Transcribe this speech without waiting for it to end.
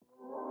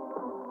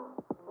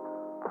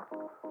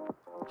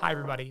Hi,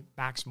 everybody.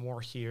 Max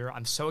Moore here.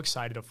 I'm so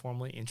excited to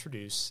formally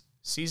introduce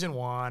season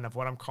 1 of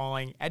what I'm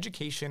calling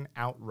Education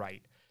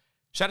Outright.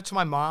 Shout out to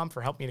my mom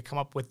for helping me to come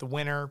up with the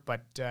winner,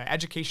 but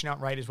Education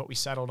Outright is what we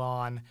settled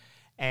on.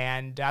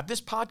 And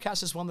this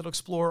podcast is one that will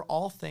explore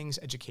all things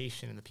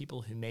education and the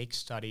people who make,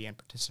 study, and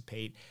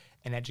participate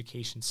in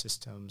education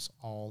systems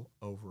all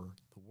over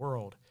the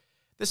world.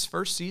 This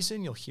first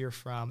season, you'll hear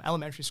from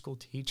elementary school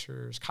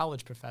teachers,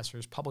 college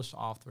professors, published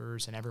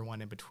authors, and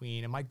everyone in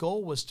between. And my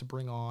goal was to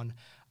bring on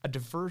a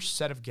diverse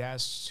set of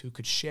guests who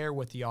could share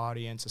with the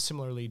audience a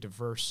similarly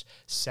diverse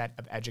set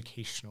of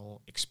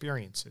educational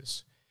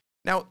experiences.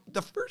 Now,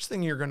 the first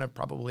thing you're going to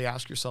probably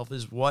ask yourself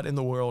is, what in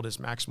the world is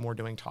Max Moore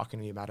doing talking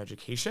to me about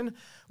education?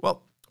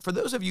 Well, for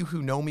those of you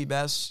who know me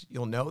best,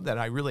 you'll know that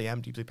I really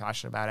am deeply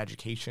passionate about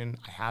education.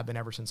 I have been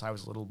ever since I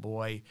was a little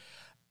boy.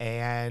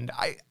 And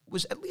I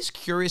was at least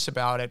curious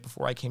about it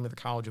before I came to the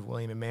College of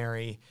William &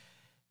 Mary.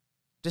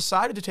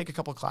 Decided to take a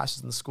couple of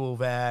classes in the School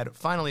of Ed.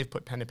 Finally, have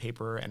put pen to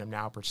paper and am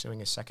now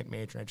pursuing a second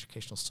major in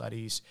educational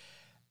studies.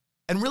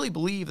 And really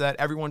believe that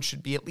everyone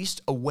should be at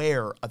least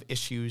aware of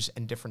issues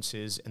and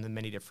differences in the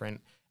many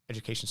different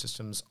education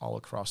systems all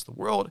across the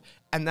world.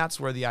 And that's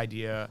where the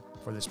idea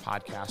for this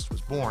podcast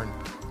was born.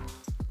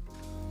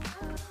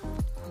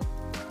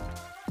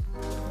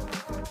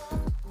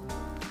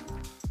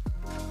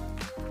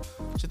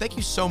 So thank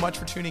you so much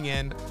for tuning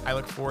in. I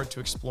look forward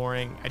to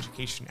exploring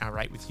Education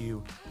Outright with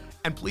you.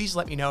 And please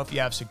let me know if you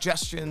have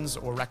suggestions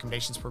or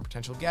recommendations for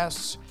potential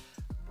guests,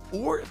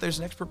 or if there's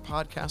an expert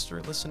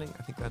podcaster listening.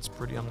 I think that's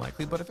pretty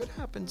unlikely, but if it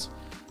happens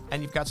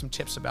and you've got some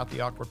tips about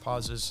the awkward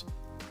pauses,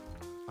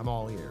 I'm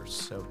all ears.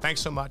 So thanks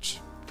so much.